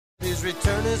His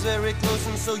return is very close,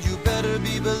 and so you better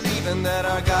be believing that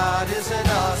our God is an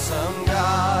awesome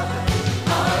God.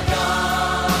 Our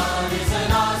God is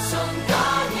an awesome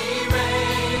God. He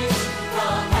reigns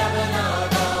from heaven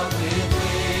above with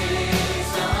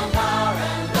wisdom, power,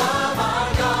 and love.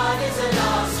 Our God is an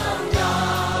awesome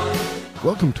God.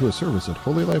 Welcome to a service at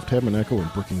Holy Life Tabernacle in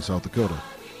Brookings, South Dakota.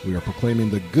 We are proclaiming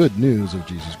the good news of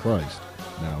Jesus Christ.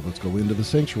 Now let's go into the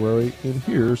sanctuary, and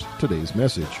here's today's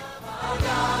message. Our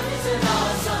God is an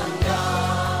awesome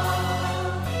God.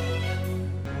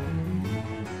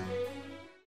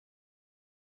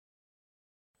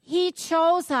 He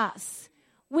chose us.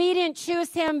 We didn't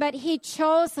choose him, but he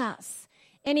chose us.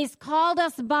 And he's called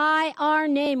us by our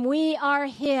name. We are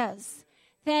his.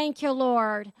 Thank you,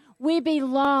 Lord. We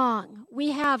belong.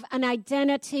 We have an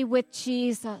identity with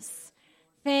Jesus.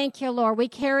 Thank you, Lord. We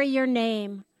carry your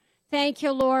name. Thank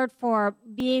you, Lord, for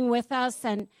being with us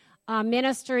and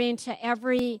ministering to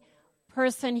every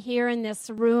person here in this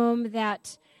room,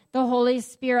 that the Holy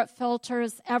Spirit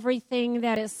filters everything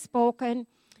that is spoken,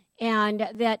 and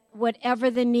that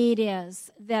whatever the need is,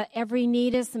 that every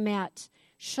need is met.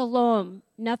 Shalom,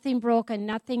 nothing broken,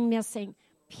 nothing missing.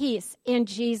 Peace in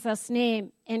Jesus'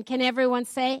 name. And can everyone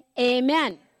say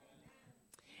amen?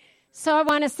 So I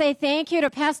want to say thank you to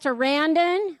Pastor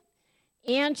Randon,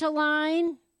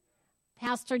 Angeline,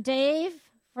 Pastor Dave,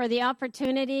 for the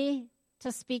opportunity to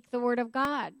speak the Word of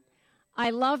God.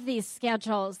 I love these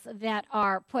schedules that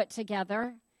are put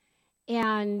together,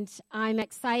 and I'm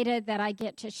excited that I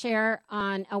get to share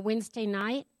on a Wednesday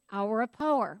night, Hour of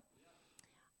Power.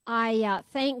 I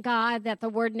thank God that the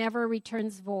Word never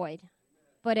returns void,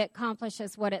 but it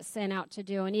accomplishes what it's sent out to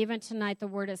do. And even tonight, the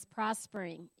Word is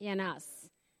prospering in us,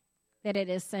 that it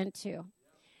is sent to.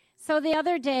 So the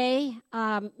other day,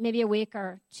 maybe a week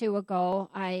or two ago,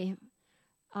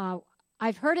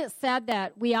 I've heard it said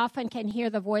that we often can hear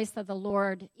the voice of the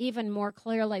Lord even more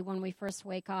clearly when we first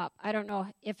wake up. I don't know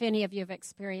if any of you have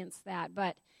experienced that,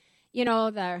 but you know,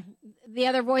 the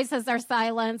other voices are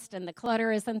silenced and the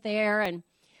clutter isn't there.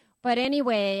 But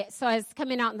anyway, so I was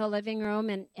coming out in the living room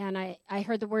and I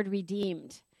heard the word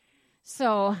redeemed.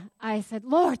 So I said,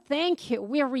 Lord, thank you.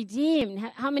 We're redeemed.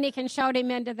 How many can shout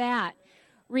amen to that?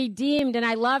 Redeemed, and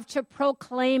I love to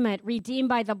proclaim it, redeemed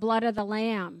by the blood of the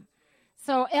Lamb.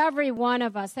 So every one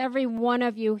of us, every one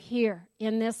of you here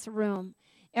in this room,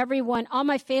 everyone, all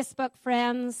my Facebook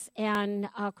friends and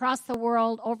across the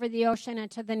world, over the ocean and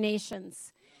to the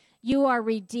nations, you are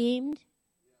redeemed,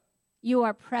 you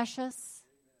are precious,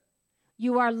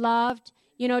 you are loved.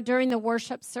 You know, during the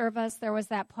worship service, there was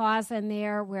that pause in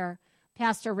there where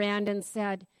Pastor Randon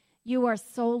said, you are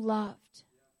so loved.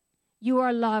 You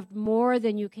are loved more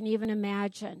than you can even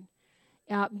imagine,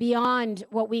 beyond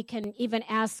what we can even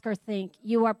ask or think.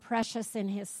 You are precious in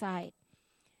his sight.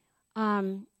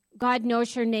 God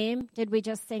knows your name. Did we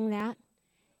just sing that?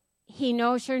 He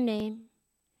knows your name.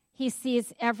 He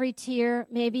sees every tear,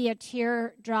 maybe a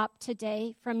tear dropped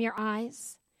today from your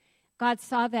eyes. God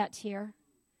saw that tear,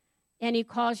 and he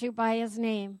calls you by his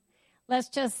name. Let's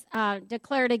just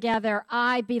declare together,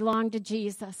 I belong to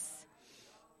Jesus.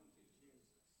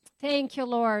 Thank you,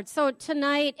 Lord. So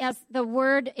tonight, as the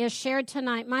word is shared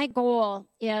tonight, my goal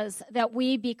is that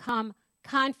we become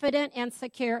confident and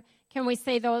secure. Can we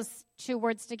say those two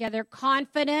words together?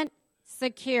 Confident,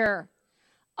 secure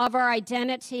of our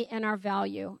identity and our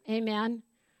value. Amen.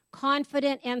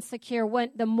 Confident and secure.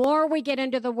 The more we get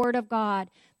into the Word of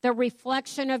God, the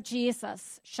reflection of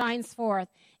Jesus shines forth,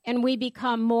 and we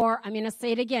become more, I'm going to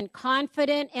say it again,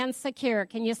 confident and secure.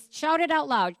 Can you shout it out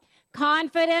loud?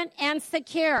 Confident and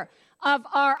secure of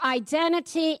our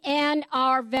identity and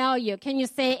our value. Can you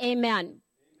say amen?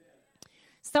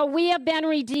 So we have been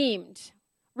redeemed.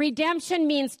 Redemption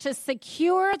means to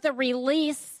secure the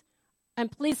release, and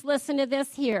please listen to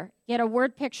this here. Get a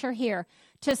word picture here.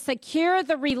 To secure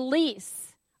the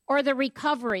release or the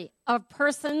recovery of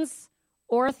persons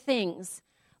or things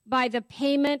by the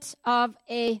payment of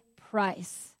a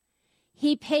price.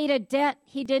 He paid a debt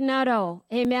he did not owe.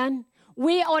 Amen?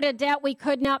 We owed a debt we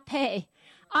could not pay.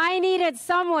 I needed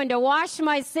someone to wash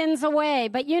my sins away.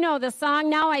 But you know the song,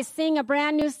 now I sing a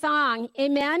brand new song.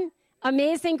 Amen?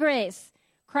 Amazing grace.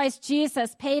 Christ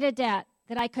Jesus paid a debt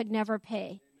that I could never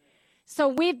pay. So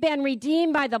we've been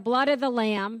redeemed by the blood of the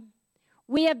Lamb.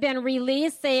 We have been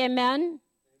released, say amen.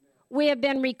 We have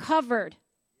been recovered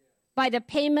by the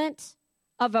payment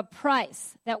of a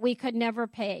price that we could never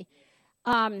pay.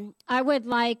 I would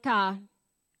like,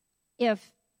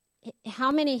 how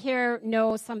many here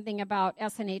know something about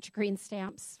S&H green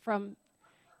stamps from?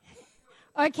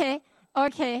 Okay.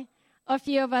 A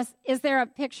few of us. Is there a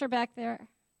picture back there?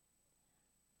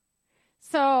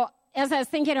 So as I was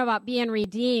thinking about being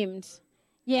redeemed,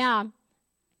 yeah.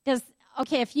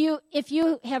 If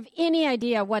you have any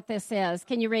idea what this is,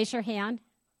 can you raise your hand?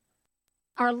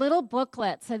 Our little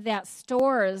booklets that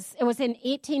stores, it was in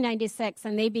 1896,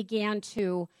 and they began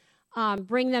to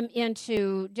bring them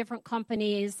into different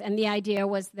companies, and the idea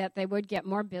was that they would get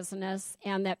more business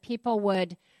and that people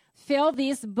would fill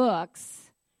these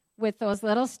books with those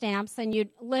little stamps, and you'd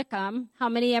lick them. How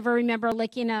many ever remember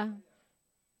licking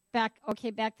back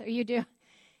there, you do.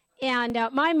 And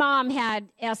my mom had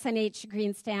S&H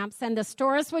green stamps, and the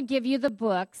stores would give you the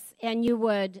books, and you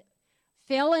would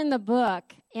fill in the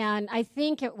book, and I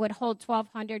think it would hold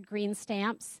 1,200 green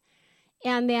stamps.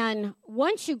 And then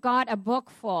once you got a book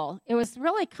full, it was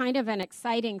really kind of an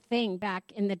exciting thing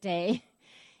back in the day.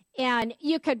 And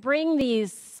you could bring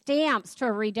these stamps to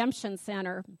a redemption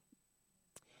center.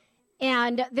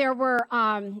 And there were,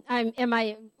 am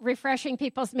I refreshing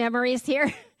people's memories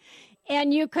here?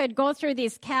 And you could go through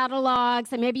these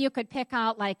catalogs, and maybe you could pick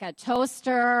out like a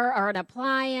toaster or an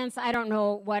appliance. I don't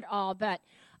know what all, but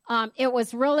it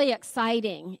was really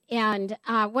exciting. And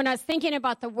when I was thinking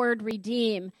about the word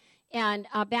redeem, and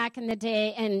back in the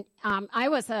day, and I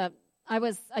was a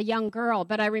young girl,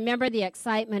 but I remember the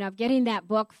excitement of getting that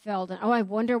book filled. And I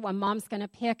wonder what Mom's going to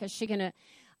pick. Is she going to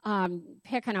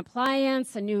pick an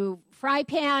appliance, a new fry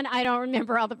pan? I don't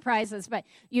remember all the prizes, but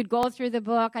you'd go through the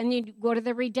book, and you'd go to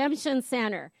the redemption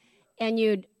center, and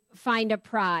you'd find a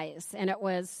prize. And it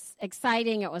was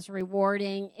exciting. It was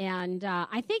rewarding. And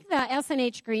I think the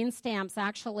S&H green stamps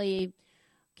actually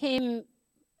came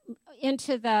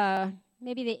into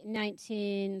maybe the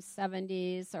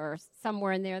 1970s or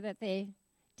somewhere in there that they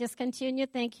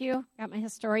discontinued. Thank you. Got my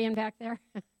historian back there.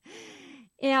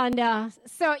 And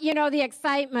so, the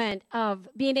excitement of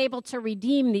being able to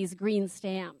redeem these green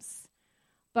stamps.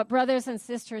 But brothers and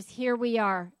sisters, here we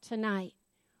are tonight.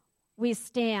 We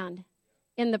stand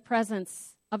in the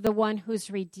presence of the one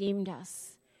who's redeemed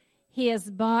us. He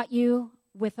has bought you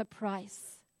with a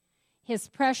price. His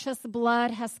precious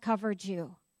blood has covered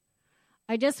you.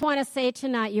 I just want to say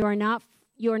tonight, you are not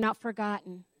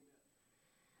forgotten.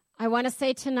 I want to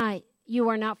say tonight, you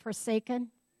are not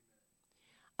forsaken.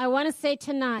 I want to say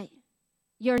tonight,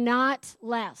 you're not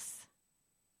less.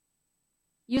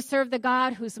 You serve the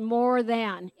God who's more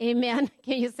than. Amen.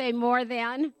 Can you say more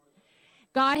than?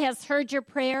 God has heard your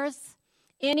prayers.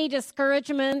 Any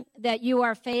discouragement that you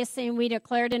are facing, we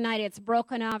declare tonight it's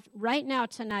broken off right now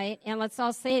tonight. And let's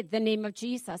all say it, the name of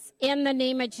Jesus. In the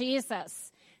name of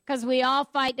Jesus. Because we all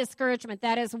fight discouragement.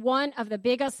 That is one of the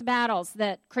biggest battles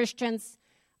that Christians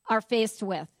are faced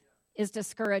with, is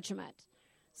discouragement.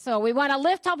 So we want to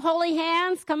lift up holy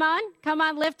hands. Come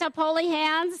on, lift up holy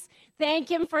hands.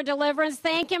 Thank him for deliverance.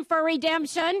 Thank him for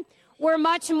redemption. We're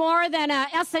much more than a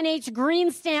S&H green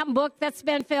stamp book that's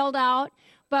been filled out,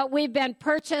 but we've been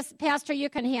purchased. Pastor, you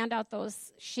can hand out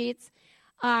those sheets.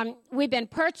 We've been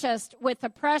purchased with the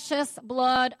precious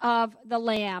blood of the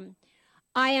Lamb.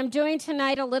 I am doing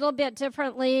tonight a little bit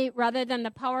differently. Rather than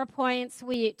the PowerPoints,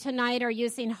 we tonight are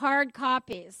using hard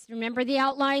copies. Remember the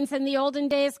outlines in the olden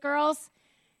days, girls?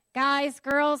 Guys,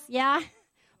 girls, yeah?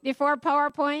 Before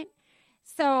PowerPoint?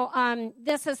 So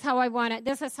this is how I want it.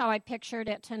 This is how I pictured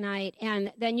it tonight.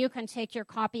 And then you can take your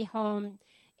copy home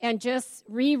and just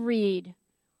reread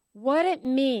what it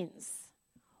means.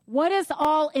 What is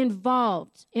all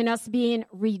involved in us being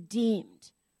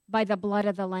redeemed by the blood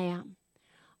of the Lamb?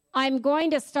 I'm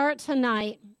going to start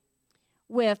tonight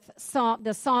with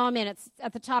the Psalm, and it's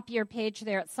at the top of your page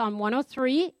there. It's Psalm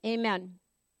 103. Amen.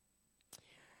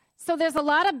 So there's a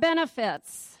lot of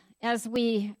benefits as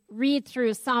we read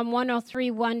through Psalm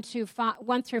 103, 1 through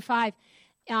 5.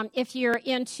 If you're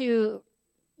into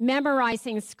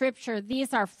memorizing Scripture,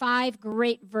 these are 5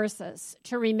 great verses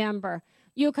to remember.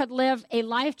 You could live a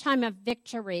lifetime of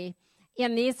victory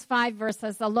in these 5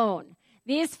 verses alone.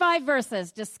 These 5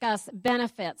 verses discuss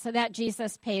benefits that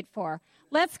Jesus paid for.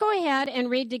 Let's go ahead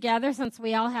and read together since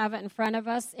we all have it in front of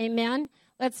us. Amen.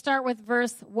 Let's start with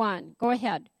verse 1. Go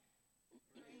ahead.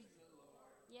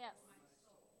 Yes.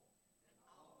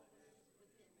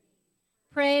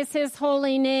 Praise his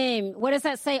holy name. What does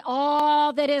that say?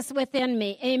 All that is within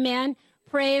me. Amen.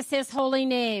 Praise his holy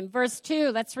name. Verse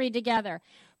 2, let's read together.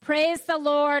 Praise the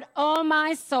Lord, O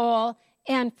my soul,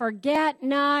 and forget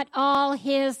not all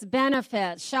his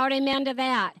benefits. Shout amen to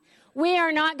that. We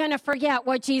are not going to forget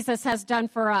what Jesus has done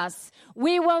for us.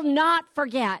 We will not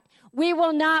forget. We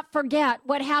will not forget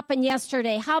what happened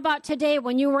yesterday. How about today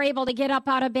when you were able to get up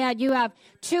out of bed? You have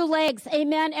 2 legs.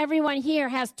 Amen. Everyone here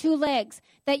has 2 legs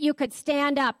that you could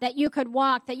stand up, that you could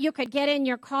walk, that you could get in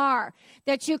your car,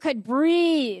 that you could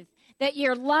breathe, that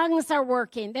your lungs are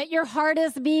working, that your heart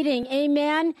is beating.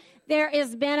 Amen. There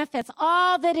is benefits.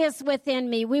 All that is within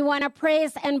me. We want to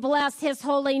praise and bless his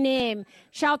holy name.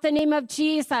 Shout the name of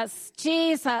Jesus.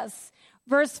 Jesus.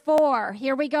 Verse 4.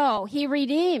 Here we go. He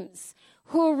redeems.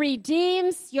 Who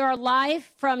redeems your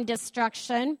life from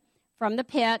destruction, from the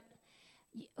pit,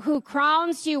 who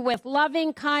crowns you with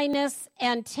loving kindness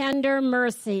and tender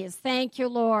mercies. Thank you,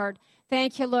 Lord.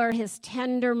 Thank you, Lord. His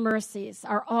tender mercies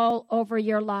are all over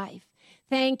your life.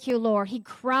 Thank you, Lord. He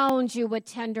crowns you with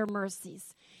tender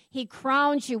mercies. He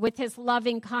crowns you with his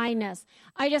loving kindness.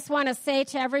 I just want to say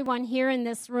to everyone here in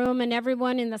this room and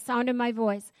everyone in the sound of my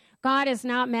voice, God is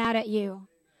not mad at you.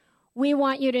 We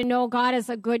want you to know God is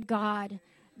a good God,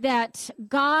 that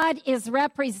God is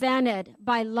represented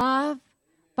by love,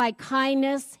 by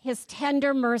kindness, his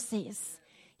tender mercies.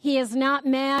 He is not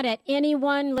mad at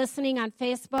anyone listening on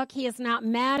Facebook. He is not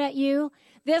mad at you.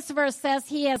 This verse says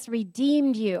he has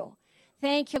redeemed you.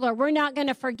 Thank you, Lord. We're not going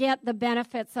to forget the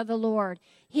benefits of the Lord.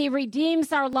 He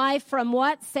redeems our life from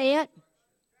what? Say it.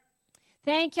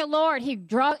 Thank you, Lord. He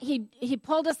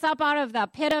pulled us up out of the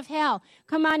pit of hell.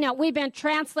 Come on now. We've been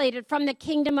translated from the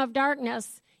kingdom of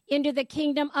darkness into the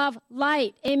kingdom of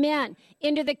light. Amen.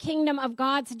 Into the kingdom of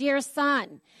God's dear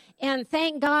Son. And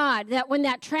thank God that when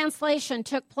that translation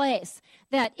took place,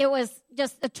 that it was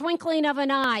just the twinkling of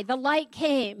an eye. The light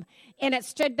came and it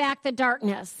stood back the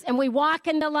darkness. And we walk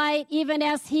in the light even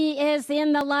as he is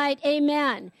in the light.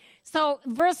 Amen. So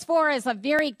verse 4 is a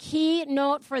very key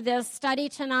note for this study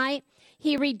tonight.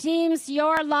 He redeems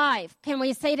your life. Can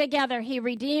we say together, he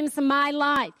redeems my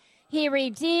life. He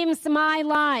redeems my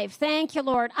life. Thank you,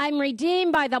 Lord. I'm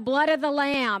redeemed by the blood of the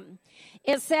Lamb.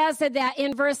 It says that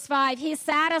in verse 5, he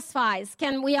satisfies.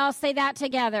 Can we all say that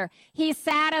together? He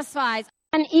satisfies.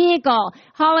 An eagle.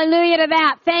 Hallelujah to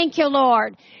that. Thank you,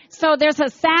 Lord. So there's a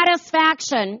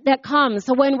satisfaction that comes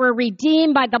when we're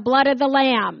redeemed by the blood of the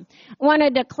Lamb. I want to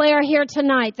declare here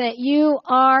tonight that you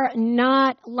are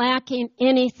not lacking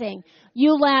anything.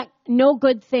 You lack no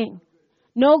good thing.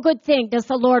 No good thing does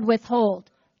the Lord withhold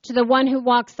to the one who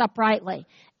walks uprightly.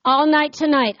 All night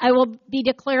tonight, I will be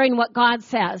declaring what God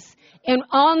says. And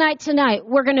all night tonight,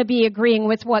 we're going to be agreeing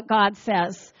with what God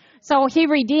says. So he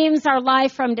redeems our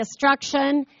life from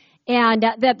destruction, and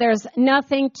that there's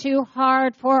nothing too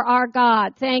hard for our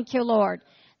God. Thank you, Lord.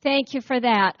 Thank you for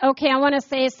that. Okay, I want to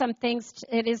say some things.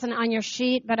 It isn't on your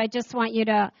sheet, but I just want you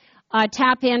to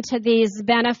tap into these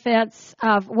benefits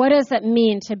of what does it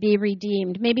mean to be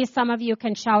redeemed. Maybe some of you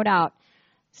can shout out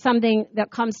something that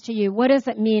comes to you. What does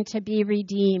it mean to be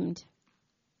redeemed?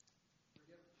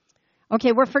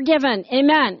 Okay, we're forgiven.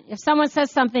 Amen. If someone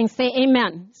says something, say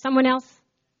amen. Someone else?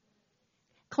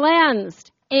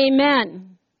 Cleansed.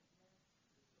 Amen.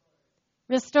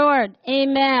 Restored.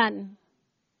 Amen.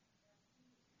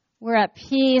 We're at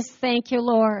peace. Thank you,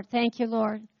 Lord. Thank you,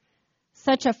 Lord.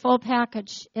 Such a full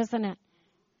package, isn't it?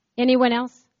 Anyone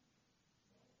else?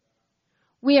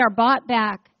 We are bought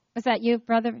back. Was that you,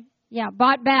 brother? Yeah,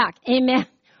 bought back. Amen.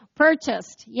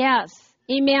 Purchased. Yes.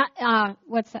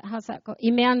 What's that? How's that go?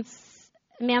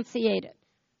 Emancipated.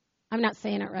 I'm not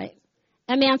saying it right.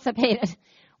 Emancipated.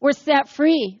 We're set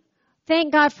free.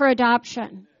 Thank God for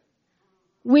adoption.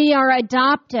 We are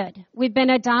adopted. We've been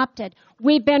adopted.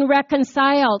 We've been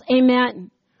reconciled.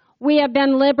 Amen. We have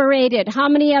been liberated. How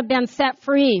many have been set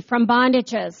free from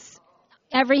bondages?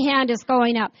 Every hand is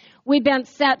going up. We've been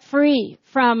set free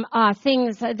from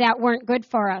things that weren't good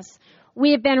for us.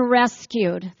 We have been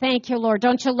rescued. Thank you, Lord.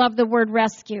 Don't you love the word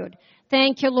rescued?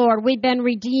 Thank you, Lord. We've been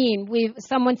redeemed.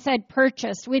 Someone said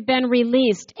purchased. We've been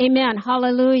released. Amen.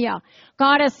 Hallelujah.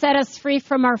 God has set us free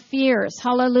from our fears.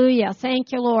 Hallelujah.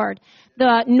 Thank you, Lord.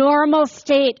 The normal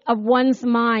state of one's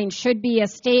mind should be a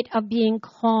state of being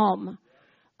calm.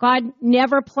 God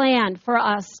never planned for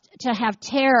us to have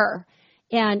terror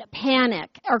and panic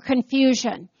or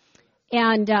confusion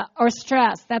and or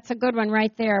stress. That's a good one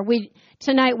right there.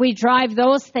 Tonight we drive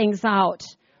those things out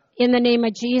in the name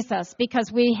of Jesus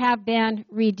because we have been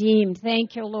redeemed.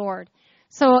 Thank you, Lord.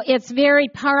 So it's very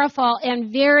powerful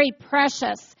and very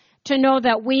precious to know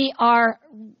that we are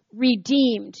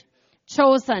redeemed,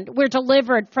 chosen. We're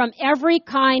delivered from every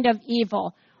kind of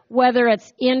evil, whether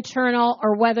it's internal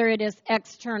or whether it is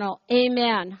external.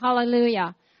 Amen.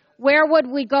 Hallelujah. Where would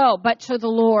we go but to the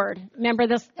Lord? Remember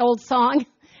this old song?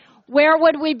 Where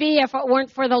would we be if it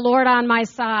weren't for the Lord on my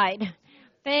side?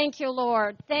 Thank you,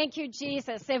 Lord. Thank you,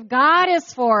 Jesus. If God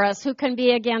is for us, who can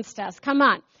be against us? Come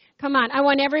on. Come on. I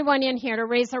want everyone in here to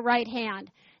raise a right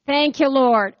hand. Thank you,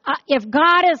 Lord. If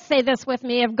God is, say this with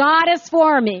me, if God is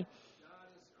for me,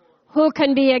 who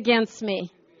can be against me?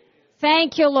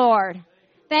 Thank you, Lord.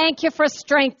 Thank you for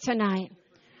strength tonight.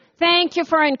 Thank you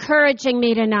for encouraging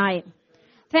me tonight.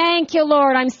 Thank you,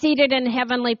 Lord, I'm seated in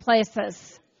heavenly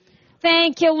places.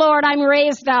 Thank you, Lord, I'm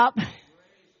raised up.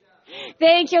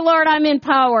 Thank you, Lord, I'm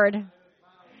empowered.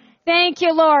 Thank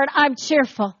you, Lord, I'm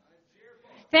cheerful.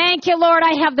 Thank you, Lord,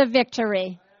 I have the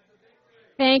victory.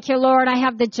 Thank you, Lord, I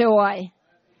have the joy.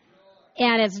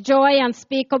 And it's joy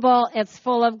unspeakable. It's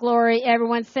full of glory.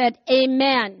 Everyone said,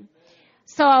 amen.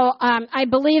 So I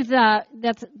believe that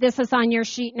this is on your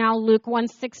sheet now, Luke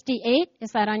 1:68.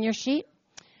 Is that on your sheet?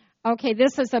 Okay,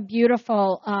 this is a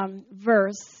beautiful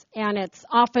verse, and it's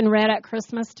often read at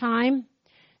Christmas time.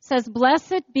 It says,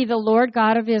 blessed be the Lord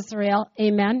God of Israel.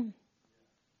 Amen.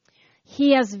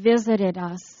 He has visited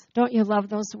us. Don't you love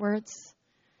those words?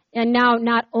 And now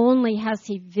not only has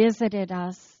he visited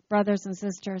us, brothers and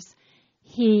sisters,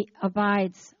 he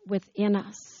abides within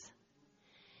us.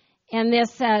 And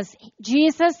this says,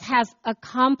 Jesus has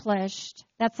accomplished,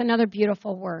 that's another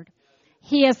beautiful word.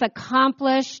 He has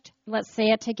accomplished, let's say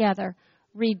it together,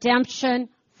 redemption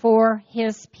for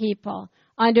his people.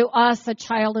 Unto us a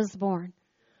child is born.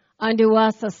 Unto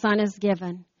us a son is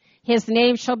given. His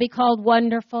name shall be called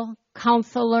Wonderful,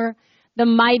 Counselor, the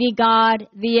Mighty God,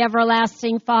 the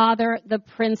Everlasting Father, the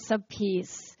Prince of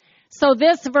Peace. So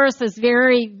this verse is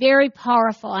very, very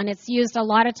powerful, and it's used a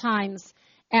lot of times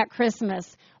at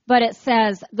Christmas. But it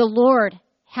says, the Lord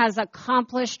has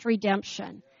accomplished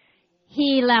redemption.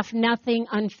 He left nothing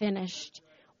unfinished.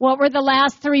 What were the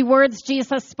last three words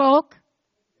Jesus spoke?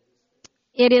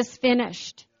 It is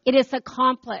finished. It is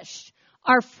accomplished.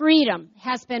 Our freedom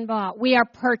has been bought. We are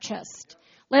purchased.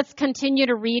 Let's continue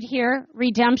to read here.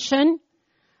 Redemption.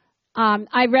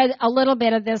 I read a little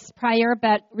bit of this prior,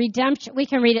 but redemption, we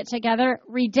can read it together.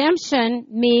 Redemption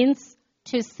means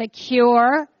to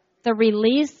secure the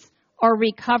release or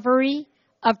recovery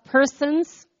of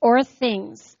persons or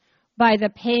things by the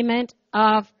payment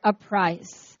of a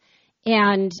price.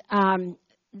 And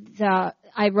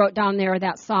I wrote down there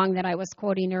that song that I was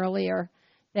quoting earlier,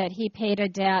 that he paid a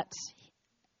debt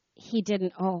he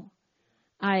didn't owe.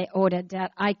 I owed a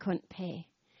debt I couldn't pay.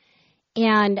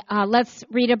 And let's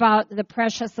read about the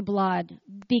precious blood.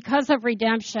 Because of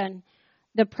redemption,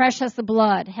 the precious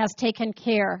blood has taken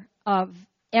care of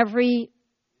every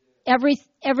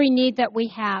need that we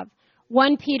have.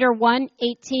 1 Peter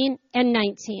 1:18 and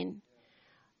 19.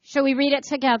 Shall we read it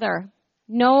together?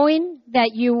 Knowing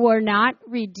that you were not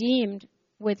redeemed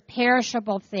with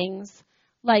perishable things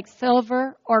like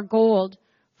silver or gold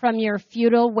from your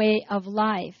futile way of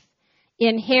life,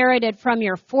 inherited from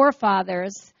your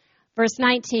forefathers. Verse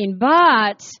 19,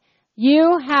 but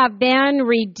you have been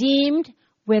redeemed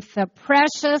with the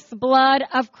precious blood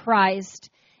of Christ,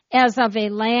 as of a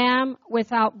lamb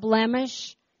without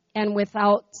blemish and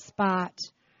without spot.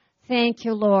 Thank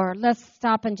you, Lord. Let's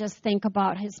stop and just think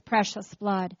about his precious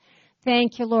blood.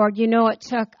 Thank you, Lord. You know, it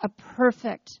took a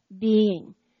perfect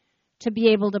being to be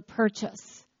able to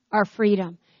purchase our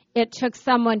freedom. It took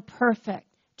someone perfect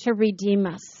to redeem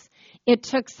us. It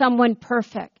took someone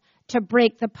perfect to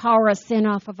break the power of sin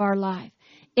off of our life.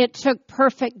 It took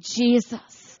perfect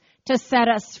Jesus to set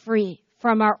us free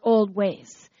from our old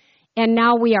ways. And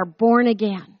now we are born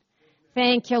again.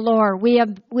 Thank you, Lord. We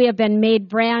have been made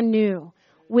brand new.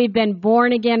 We've been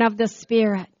born again of the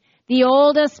Spirit. The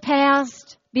old is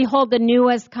past. Behold, the new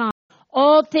has come.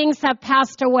 Old things have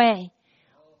passed away.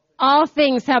 All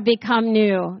things have become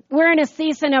new. We're in a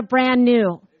season of brand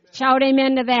new. Shout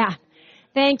amen to that.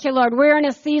 Thank you, Lord. We're in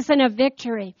a season of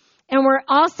victory. And we're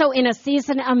also in a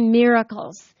season of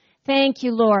miracles. Thank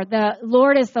you, Lord. The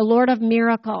Lord is the Lord of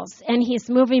miracles, and he's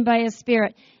moving by his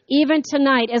Spirit. Even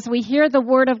tonight, as we hear the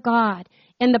word of God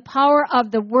and the power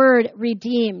of the word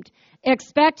redeemed,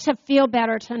 expect to feel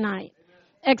better tonight.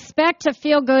 Expect to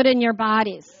feel good in your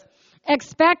bodies.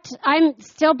 I'm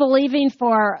still believing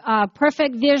for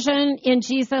perfect vision in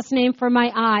Jesus' name for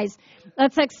my eyes.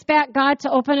 Let's expect God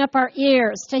to open up our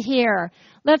ears to hear.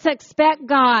 Let's expect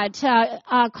God to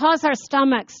cause our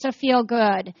stomachs to feel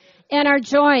good and our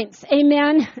joints.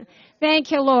 Amen.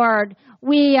 Thank you, Lord.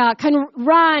 We can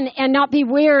run and not be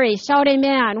weary. Shout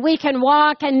amen. We can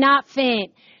walk and not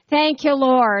faint. Thank you,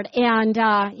 Lord. And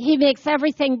he makes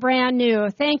everything brand new.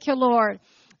 Thank you, Lord.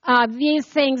 These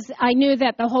things, I knew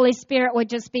that the Holy Spirit would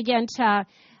just begin to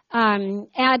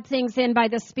add things in by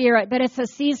the Spirit. But it's a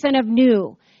season of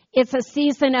new. It's a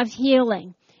season of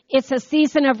healing. It's a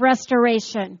season of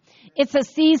restoration. It's a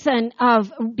season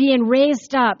of being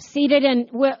raised up, seated in,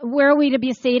 where are we to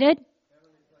be seated?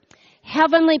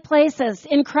 Heavenly places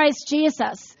in Christ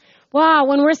Jesus. Wow,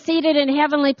 when we're seated in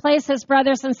heavenly places,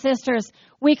 brothers and sisters,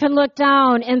 we can look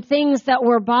down and things that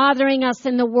were bothering us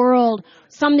in the world,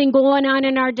 something going on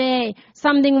in our day,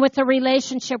 something with a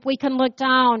relationship, we can look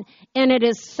down and it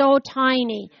is so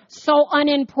tiny, so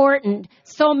unimportant,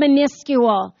 so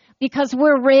minuscule because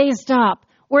we're raised up.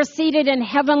 We're seated in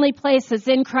heavenly places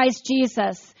in Christ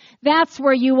Jesus. That's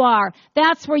where you are.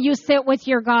 That's where you sit with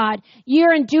your God.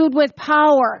 You're endued with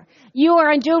power. You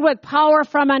are endued with power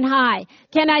from on high.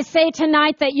 Can I say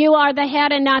tonight that you are the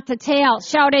head and not the tail?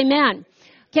 Shout amen.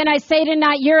 Can I say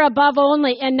tonight you're above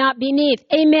only and not beneath?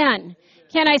 Amen.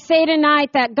 Can I say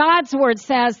tonight that God's word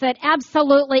says that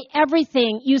absolutely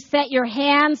everything you set your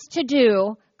hands to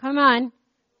do, come on,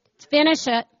 finish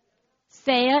it,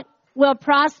 say it, will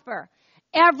prosper.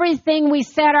 Everything we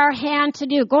set our hand to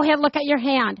do. Go ahead, look at your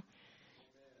hand.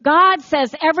 God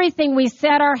says everything we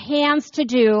set our hands to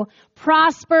do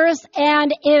prospers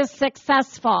and is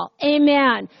successful.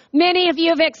 Amen. Many of you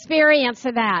have experienced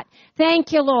that.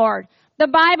 Thank you, Lord. The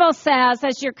Bible says,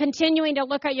 as you're continuing to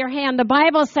look at your hand, the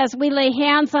Bible says we lay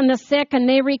hands on the sick and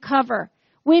they recover.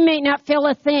 We may not feel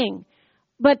a thing,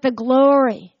 but the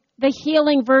glory, the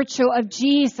healing virtue of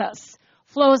Jesus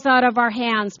flows out of our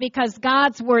hands because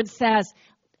God's word says,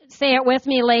 say it with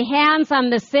me, lay hands on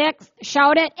the sick,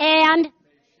 shout it, and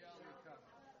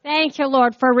thank you,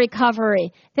 Lord, for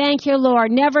recovery. Thank you,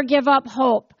 Lord. Never give up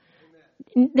hope.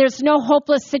 There's no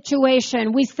hopeless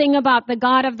situation. We sing about the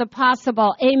God of the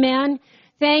possible. Amen.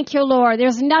 Thank you, Lord.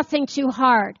 There's nothing too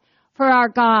hard for our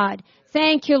God.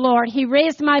 Thank you, Lord. He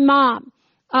raised my mom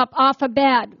up off a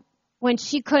bed when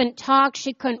she couldn't talk,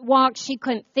 she couldn't walk, she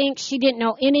couldn't think. She didn't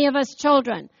know any of us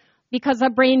children because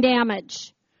of brain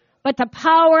damage. But the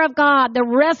power of God, the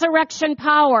resurrection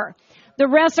power, the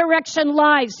resurrection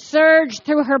life surged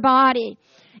through her body.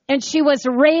 And she was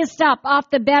raised up off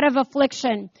the bed of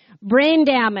affliction, brain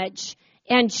damage.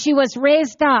 And she was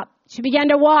raised up. She began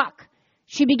to walk.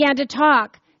 She began to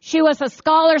talk. She was a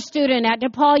scholar student at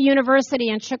DePaul University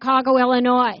in Chicago,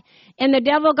 Illinois. And the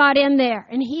devil got in there.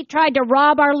 And he tried to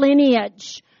rob our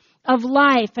lineage of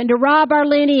life and to rob our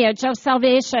lineage of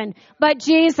salvation. But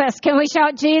Jesus, can we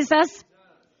shout Jesus?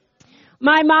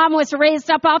 My mom was raised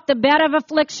up off the bed of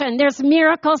affliction. There's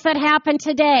miracles that happen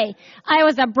today. I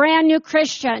was a brand new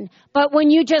Christian, but when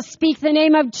you just speak the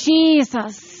name of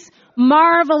Jesus,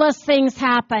 marvelous things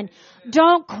happen.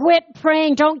 Don't quit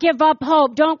praying. Don't give up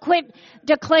hope. Don't quit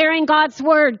declaring God's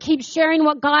word. Keep sharing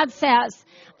what God says.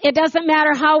 It doesn't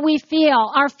matter how we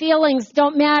feel. Our feelings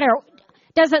don't matter.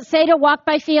 Does it say to walk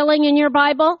by feeling in your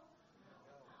Bible?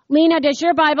 Lena, does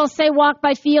your Bible say walk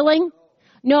by feeling?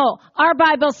 No, our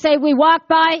Bibles say we walk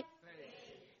by.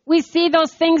 We see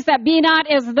those things that be not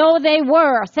as though they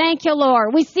were. Thank you,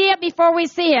 Lord. We see it before we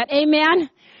see it. Amen.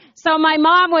 So my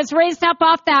mom was raised up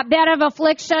off that bed of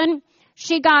affliction.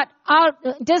 She got out,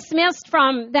 dismissed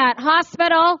from that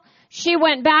hospital. She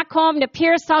went back home to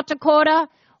Pierce, South Dakota,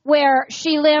 where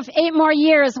she lived 8 more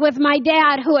years with my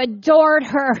dad, who adored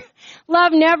her.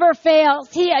 Love never fails.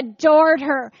 He adored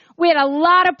her. We had a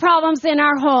lot of problems in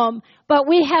our home, but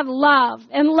we have love,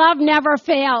 and love never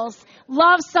fails.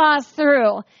 Love saw us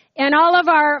through. And all of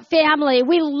our family,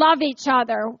 we love each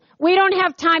other. We don't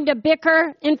have time to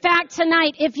bicker. In fact,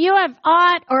 tonight, if you have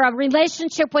aught or a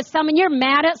relationship with someone, you're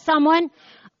mad at someone,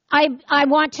 I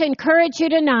want to encourage you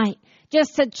tonight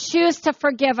just to choose to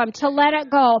forgive them, to let it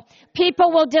go.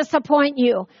 People will disappoint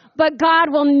you, but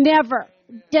God will never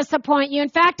disappoint you. In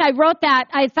fact, I wrote that.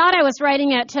 I thought I was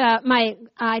writing it to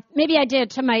maybe I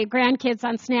did to my grandkids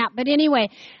on Snap. But anyway,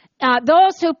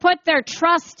 those who put their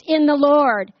trust in the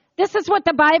Lord, this is what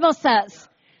the Bible says,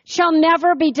 shall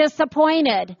never be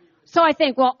disappointed. So I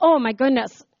think, well, oh my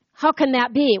goodness, how can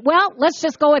that be? Well, let's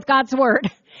just go with God's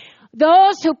word.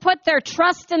 Those who put their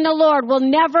trust in the Lord will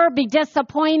never be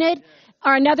disappointed.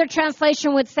 Or another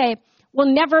translation would say,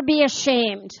 will never be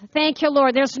ashamed. Thank you,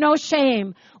 Lord. There's no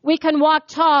shame. We can walk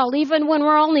tall even when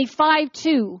we're only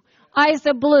 5'2", eyes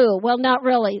of blue. Well, not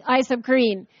really, eyes of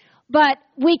green. But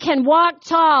we can walk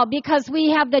tall because we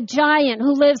have the giant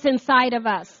who lives inside of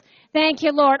us. Thank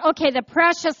you, Lord. Okay, the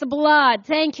precious blood.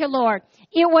 Thank you, Lord.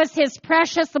 It was his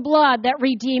precious blood that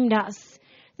redeemed us.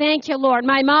 Thank you, Lord.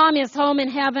 My mom is home in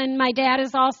heaven. My dad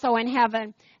is also in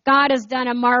heaven. God has done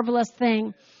a marvelous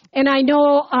thing. And I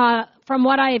know from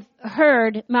what I've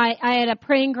heard, I had a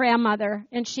praying grandmother,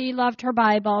 and she loved her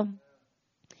Bible.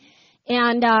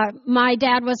 And my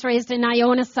dad was raised in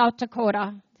Iona, South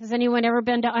Dakota. Has anyone ever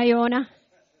been to Iona?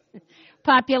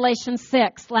 Population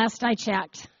 6, last I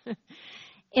checked.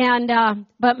 And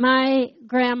but my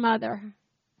grandmother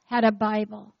had a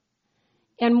Bible.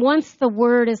 And once the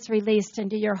word is released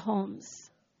into your homes,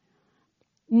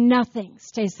 nothing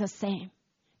stays the same.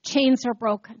 Chains are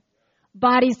broken.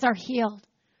 Bodies are healed.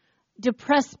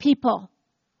 Depressed people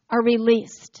are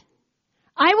released.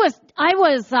 I was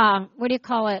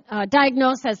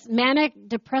diagnosed as manic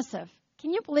depressive.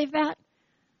 Can you believe that?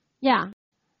 Yeah.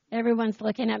 Everyone's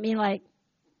looking at me like,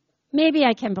 maybe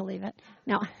I can believe it.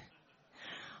 No.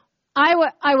 I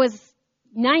was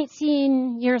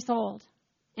 19 years old,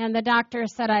 and the doctor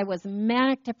said I was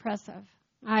manic depressive.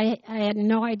 I had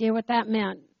no idea what that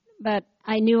meant, but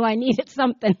I knew I needed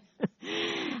something.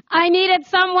 I needed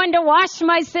someone to wash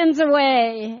my sins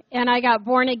away, and I got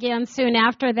born again soon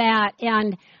after that.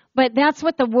 But that's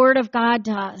what the Word of God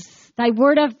does. Thy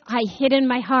word I hid in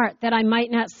my heart that I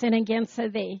might not sin against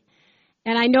thee.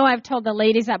 And I know I've told the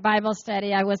ladies at Bible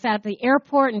study, I was at the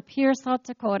airport in Pierce, South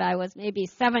Dakota. I was maybe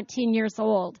 17 years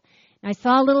old. And I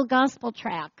saw a little gospel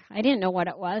tract. I didn't know what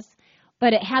it was,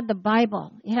 but it had the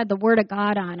Bible. It had the Word of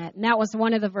God on it. And that was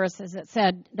one of the verses. It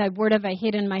said, thy word have I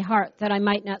hid in my heart that I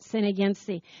might not sin against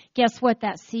thee. Guess what?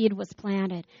 That seed was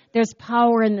planted. There's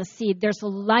power in the seed. There's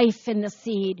life in the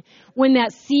seed. When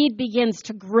that seed begins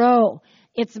to grow,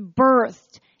 it's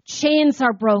birthed. Chains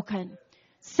are broken.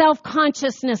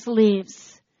 Self-consciousness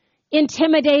leaves.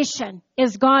 Intimidation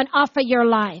is gone off of your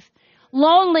life.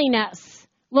 Loneliness.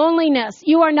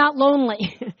 You are not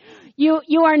lonely.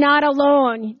 You are not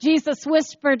alone. Jesus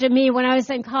whispered to me when I was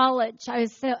in college. I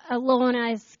was alone and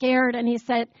I was scared. And he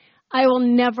said, I will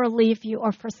never leave you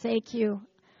or forsake you.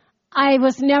 I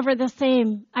was never the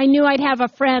same. I knew I'd have a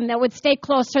friend that would stay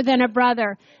closer than a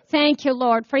brother. Thank you,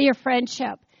 Lord, for your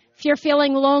friendship. If you're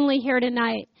feeling lonely here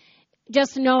tonight,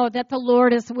 just know that the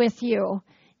Lord is with you.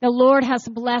 The Lord has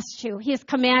blessed you. He's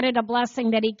commanded a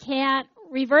blessing that he can't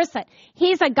reverse it.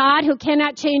 He's a God who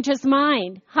cannot change his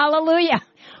mind. Hallelujah.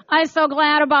 I'm so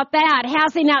glad about that.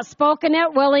 Has he not spoken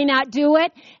it? Will he not do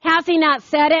it? Has he not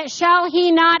said it? Shall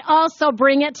he not also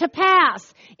bring it to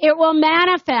pass? It will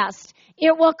manifest.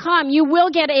 It will come. You will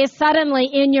get a suddenly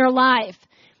in your life.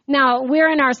 Now,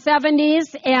 we're in our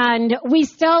 70s and we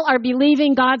still are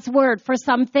believing God's word for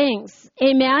some things.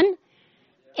 Amen?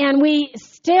 And we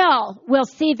still will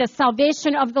see the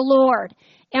salvation of the Lord.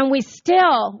 And we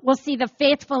still will see the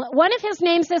faithful. One of his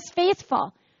names is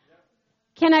faithful.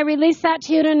 Can I release that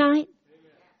to you tonight?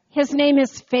 His name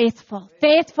is faithful.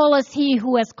 Faithful is he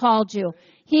who has called you.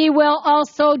 He will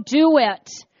also do it.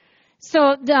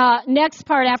 So the next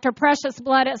part after precious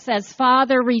blood, it says,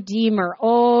 Father Redeemer.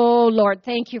 Oh, Lord,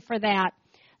 thank you for that.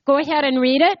 Go ahead and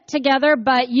read it together.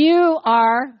 But you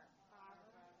are,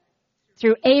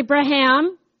 through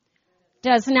Abraham,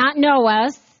 does not know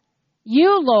us.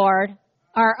 You, Lord,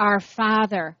 are our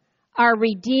Father. Our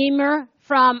Redeemer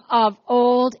from of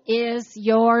old is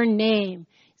your name.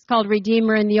 He's called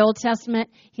Redeemer in the Old Testament.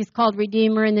 He's called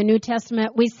Redeemer in the New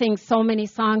Testament. We sing so many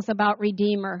songs about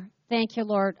Redeemer. Thank you,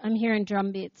 Lord. I'm hearing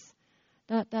drum beats.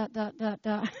 Da, da, da, da,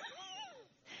 da.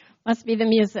 Must be the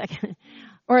music.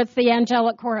 Or it's the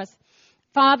angelic chorus.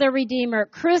 Father Redeemer,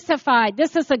 crucified.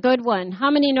 This is a good one.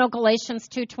 How many know Galatians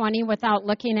 2:20 without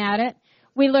looking at it?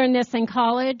 We learned this in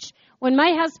college. When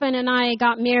my husband and I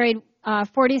got married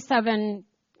 47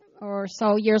 or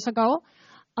so years ago,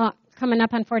 coming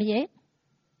up on 48.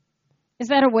 Is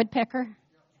that a woodpecker?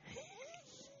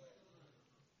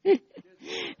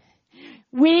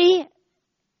 We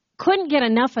couldn't get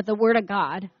enough of the Word of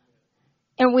God,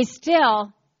 and we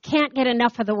still can't get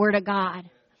enough of the Word of God.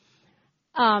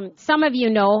 Some of you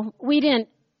know we didn't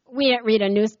read a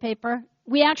newspaper.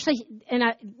 We actually,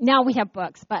 now we have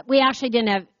books, but we actually didn't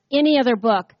have any other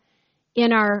book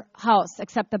in our house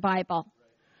except the Bible.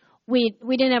 We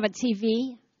didn't have a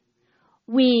TV.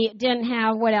 We didn't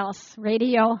have, what else?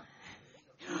 Radio.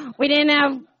 We didn't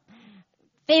have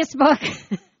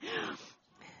Facebook.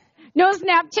 No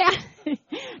Snapchat.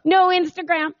 No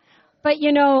Instagram. But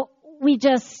we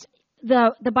just,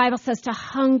 the Bible says to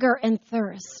hunger and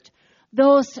thirst.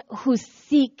 Those who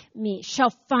seek me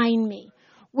shall find me.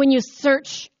 When you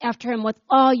search after him with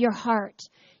all your heart.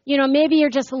 Maybe you're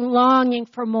just longing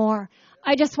for more.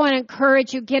 I just want to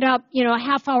encourage you, get up, a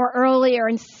half hour earlier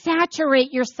and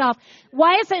saturate yourself.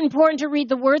 Why is it important to read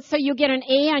the Word so you get an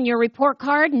A on your report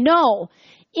card? No.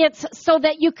 It's so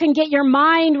that you can get your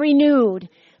mind renewed.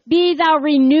 Be thou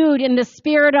renewed in the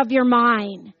spirit of your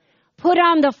mind. Put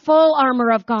on the full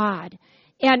armor of God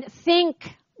and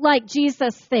think like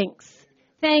Jesus thinks.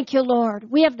 Thank you, Lord.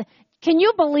 Can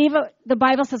you believe it? The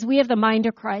Bible says we have the mind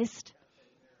of Christ.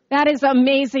 That is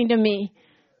amazing to me.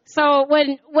 So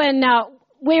when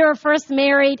we were first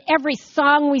married, every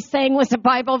song we sang was a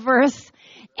Bible verse.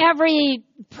 Every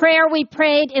prayer we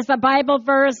prayed is a Bible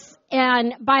verse.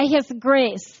 And by His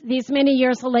grace, these many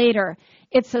years later,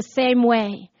 it's the same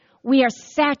way. We are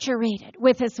saturated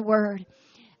with His Word.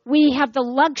 we have the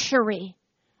luxury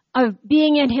of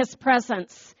being in His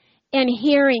presence and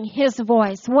hearing His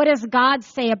voice. What does God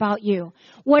say about you?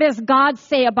 What does God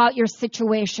say about your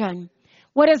situation?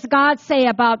 What does God say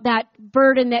about that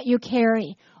burden that you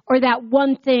carry, or that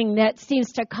one thing that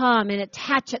seems to come and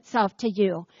attach itself to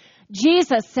you?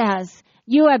 Jesus says,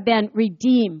 you have been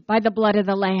redeemed by the blood of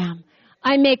the Lamb.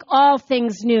 I make all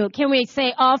things new. Can we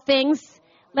say all things?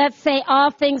 Let's say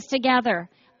all things together.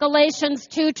 Galatians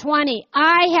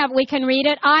 2:20. We can read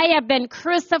it. I have been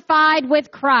crucified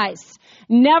with Christ.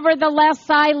 Nevertheless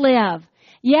I live.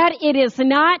 Yet it is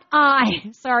not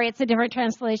I. Sorry, it's a different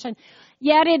translation.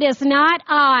 Yet it is not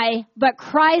I, but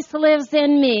Christ lives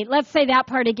in me. Let's say that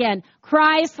part again.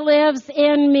 Christ lives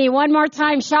in me. One more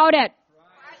time. Shout it.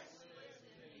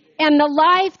 And the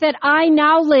life that I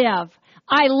now live,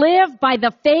 I live by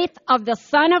the faith of the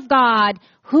Son of God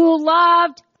who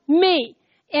loved me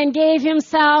and gave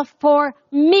Himself for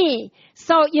me.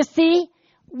 So you see,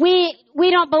 we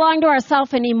don't belong to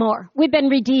ourselves anymore. We've been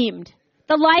redeemed.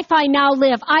 The life I now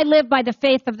live, I live by the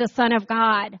faith of the Son of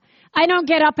God. I don't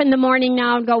get up in the morning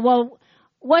now and go, well,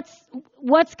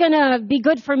 what's going to be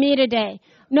good for me today?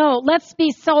 No, let's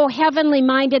be so heavenly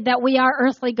minded that we are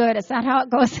earthly good. Is that how it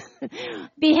goes?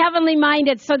 Be heavenly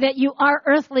minded so that you are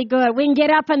earthly good. We can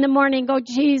get up in the morning and go,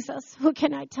 Jesus, who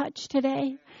can I touch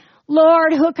today?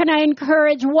 Lord, who can I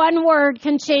encourage? One word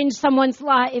can change someone's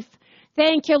life.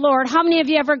 Thank you, Lord. How many of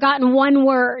you ever gotten one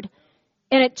word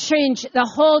and it changed the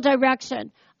whole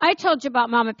direction? I told you about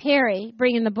Mama Perry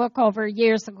bringing the book over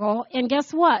years ago, and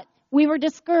guess what? We were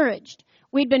discouraged.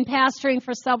 We'd been pastoring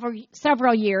for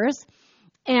several years,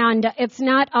 and it's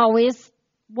not always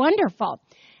wonderful.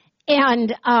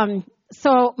 And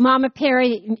so Mama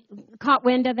Perry caught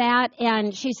wind of that,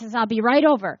 and she says, I'll be right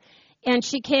over. And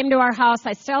she came to our house.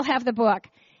 I still have the book.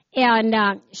 And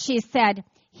she said,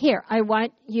 here, I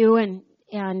want you and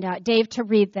Dave to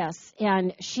read this.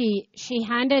 And she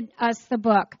handed us the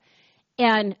book.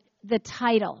 And the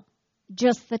title,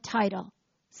 just the title,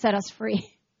 set us free.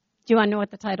 Do you want to know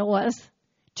what the title was?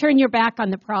 Turn your back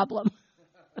on the problem.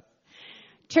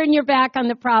 Turn your back on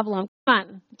the problem. Come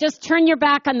on, just turn your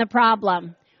back on the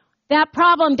problem. That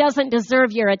problem doesn't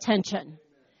deserve your attention.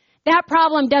 That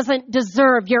problem doesn't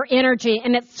deserve your energy,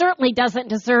 and it certainly doesn't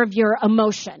deserve your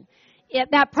emotion.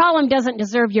 That problem doesn't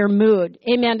deserve your mood.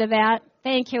 Amen to that.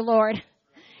 Thank you, Lord.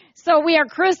 So we are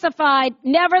crucified.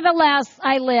 Nevertheless,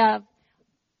 I live.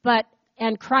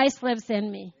 And Christ lives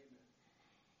in me.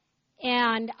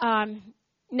 And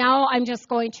now I'm just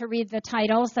going to read the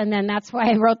titles, and then that's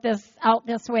why I wrote this out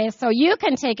this way, so you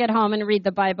can take it home and read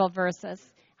the Bible verses.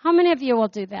 How many of you will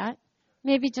do that?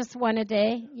 Maybe just one a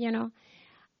day, you know.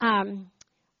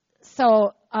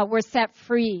 So we're set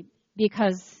free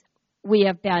because we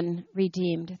have been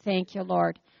redeemed. Thank you,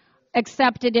 Lord.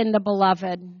 Accepted in the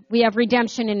beloved. We have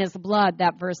redemption in His blood,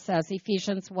 that verse says,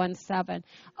 Ephesians 1:7.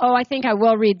 Oh, I think I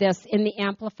will read this in the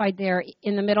Amplified there,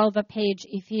 in the middle of the page,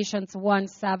 Ephesians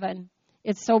 1:7.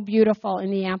 It's so beautiful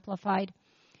in the Amplified.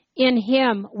 In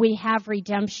Him we have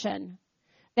redemption.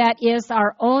 That is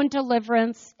our own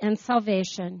deliverance and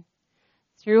salvation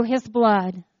through His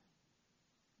blood,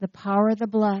 the power of the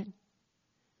blood,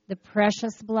 the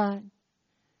precious blood,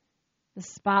 the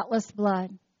spotless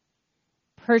blood,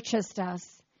 purchased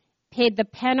us, paid the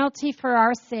penalty for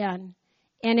our sin,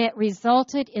 and it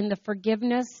resulted in the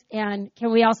forgiveness and,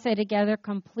 can we all say together,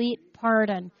 complete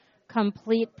pardon.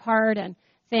 Complete pardon.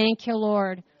 Thank you,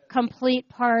 Lord. Complete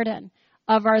pardon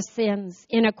of our sins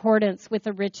in accordance with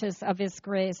the riches of His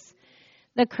grace.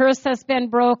 The curse has been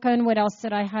broken. What else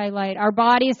did I highlight? Our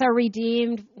bodies are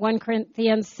redeemed. 1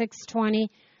 Corinthians 6:20.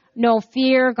 No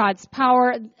fear, God's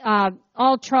power,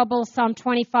 all trouble. Psalm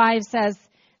 25 says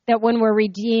that when we're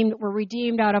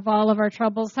redeemed out of all of our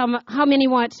troubles. How many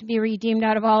want to be redeemed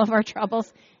out of all of our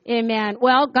troubles? Amen.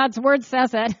 Well, God's Word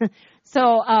says it.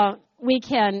 So we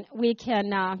can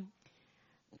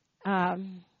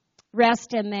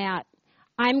rest in that.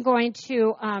 I'm going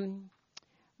to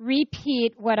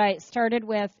repeat what I started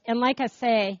with. And like I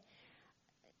say,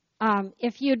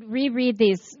 if you'd reread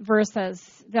these verses,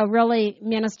 they'll really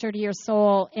minister to your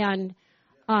soul and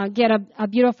get a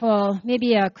beautiful,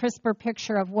 maybe a crisper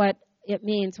picture of what it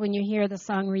means when you hear the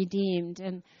song Redeemed.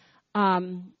 And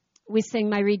we sing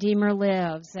My Redeemer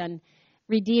Lives and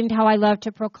Redeemed How I Love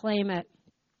to Proclaim It.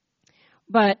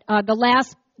 But the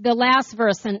last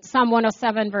verse in Psalm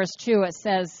 107 verse 2, it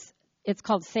says, it's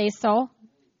called Say So.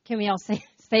 Can we all say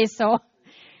so?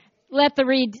 Let's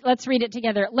read it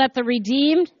together. Let the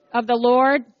redeemed of the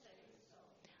Lord,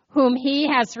 whom He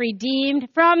has redeemed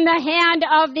from the hand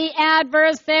of the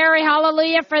adversary.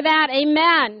 Hallelujah for that.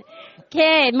 Amen.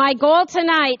 Okay, my goal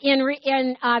tonight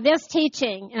in this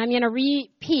teaching, and I'm going to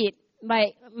repeat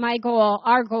my goal,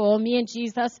 our goal, me and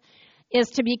Jesus, is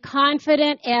to be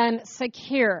confident and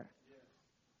secure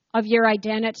of your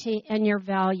identity and your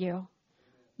value.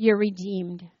 You're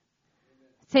redeemed.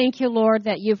 Thank you, Lord,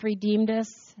 that you've redeemed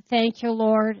us. Thank you,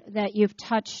 Lord, that you've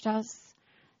touched us.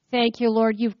 Thank you,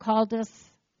 Lord, you've called us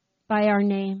by our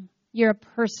name. You're a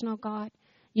personal God.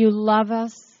 You love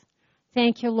us.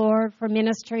 Thank you, Lord, for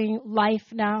ministering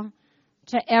life now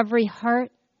to every heart,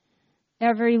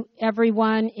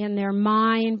 everyone in their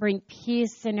mind. Bring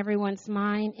peace in everyone's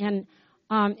mind. And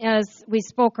as we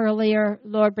spoke earlier,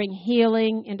 Lord, bring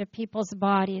healing into people's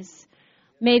bodies.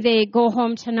 May they go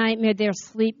home tonight. May their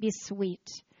sleep be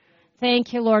sweet.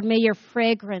 Thank you, Lord. May your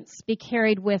fragrance be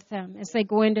carried with them as they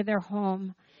go into their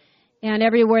home and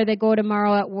everywhere they go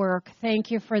tomorrow at work.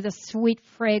 Thank you for the sweet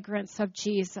fragrance of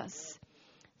Jesus.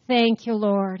 Thank you,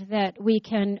 Lord, that we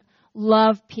can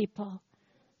love people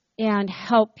and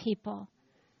help people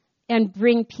and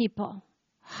bring people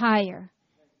higher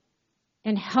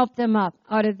and help them up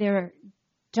out of their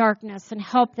darkness and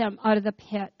help them out of the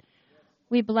pit.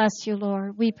 We bless you,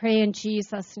 Lord. We pray in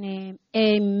Jesus' name.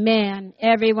 Amen.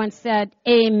 Everyone said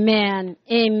amen.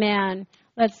 Amen.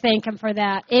 Let's thank him for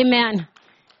that. Amen.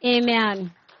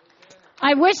 Amen.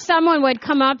 I wish someone would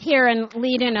come up here and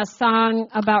lead in a song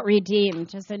about redeemed.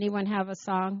 Does anyone have a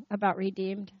song about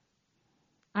redeemed?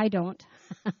 I don't.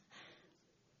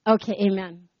 Okay,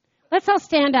 amen. Let's all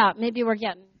stand up. Maybe we're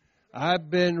getting.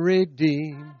 I've been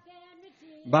redeemed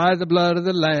by the blood of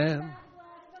the Lamb.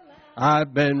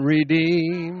 I've been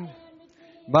redeemed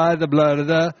by the blood of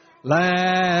the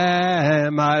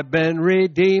Lamb. I've been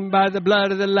redeemed by the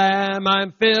blood of the Lamb.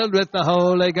 I'm filled with the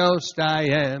Holy Ghost, I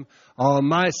am. All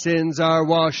my sins are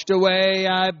washed away.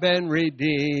 I've been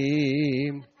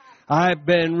redeemed. I've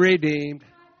been redeemed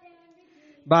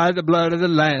by the blood of the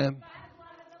Lamb.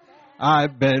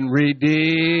 I've been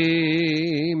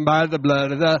redeemed by the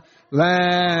blood of the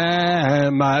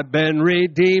Lamb. I've been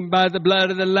redeemed by the blood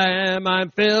of the Lamb.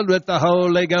 I'm filled with the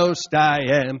Holy Ghost, I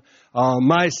am. All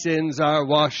my sins are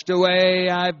washed away.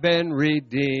 I've been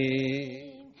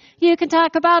redeemed. You can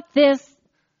talk about this.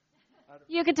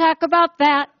 You can talk about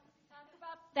that.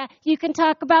 You can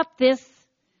talk about this.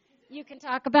 You can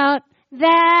talk about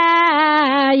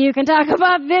that. You can talk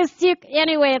about this.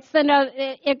 Anyway,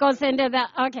 it goes into the,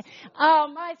 okay. All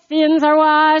my sins are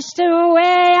washed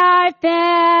away. I've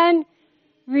been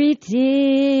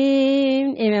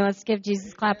redeemed. Amen. Let's give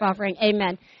Jesus a clap offering.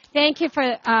 Amen. Thank you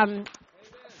for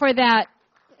that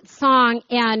song.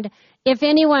 And if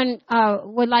anyone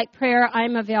would like prayer,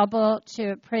 I'm available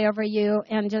to pray over you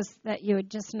and just that you would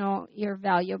just know you're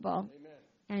valuable. Amen.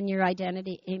 And your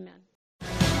identity. Amen.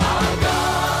 Our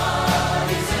God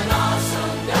is an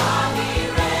awesome God. He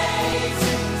reigns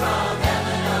from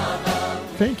heaven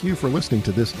above. Thank you for listening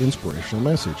to this inspirational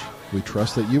message. We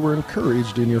trust that you were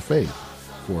encouraged in your faith.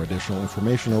 For additional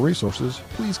information or resources,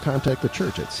 please contact the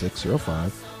church at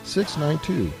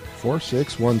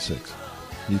 605-692-4616.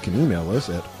 You can email us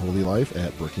at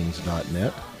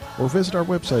holylife@brookings.net or visit our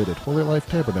website at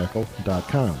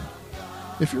holylifetabernacle.com.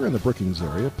 If you're in the Brookings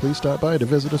area, please stop by to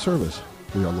visit a service.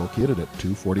 We are located at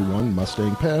 241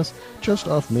 Mustang Pass, just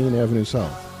off Main Avenue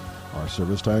South. Our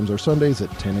service times are Sundays at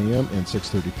 10 a.m. and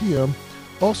 6:30 p.m.,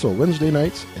 also Wednesday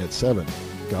nights at 7.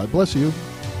 God bless you.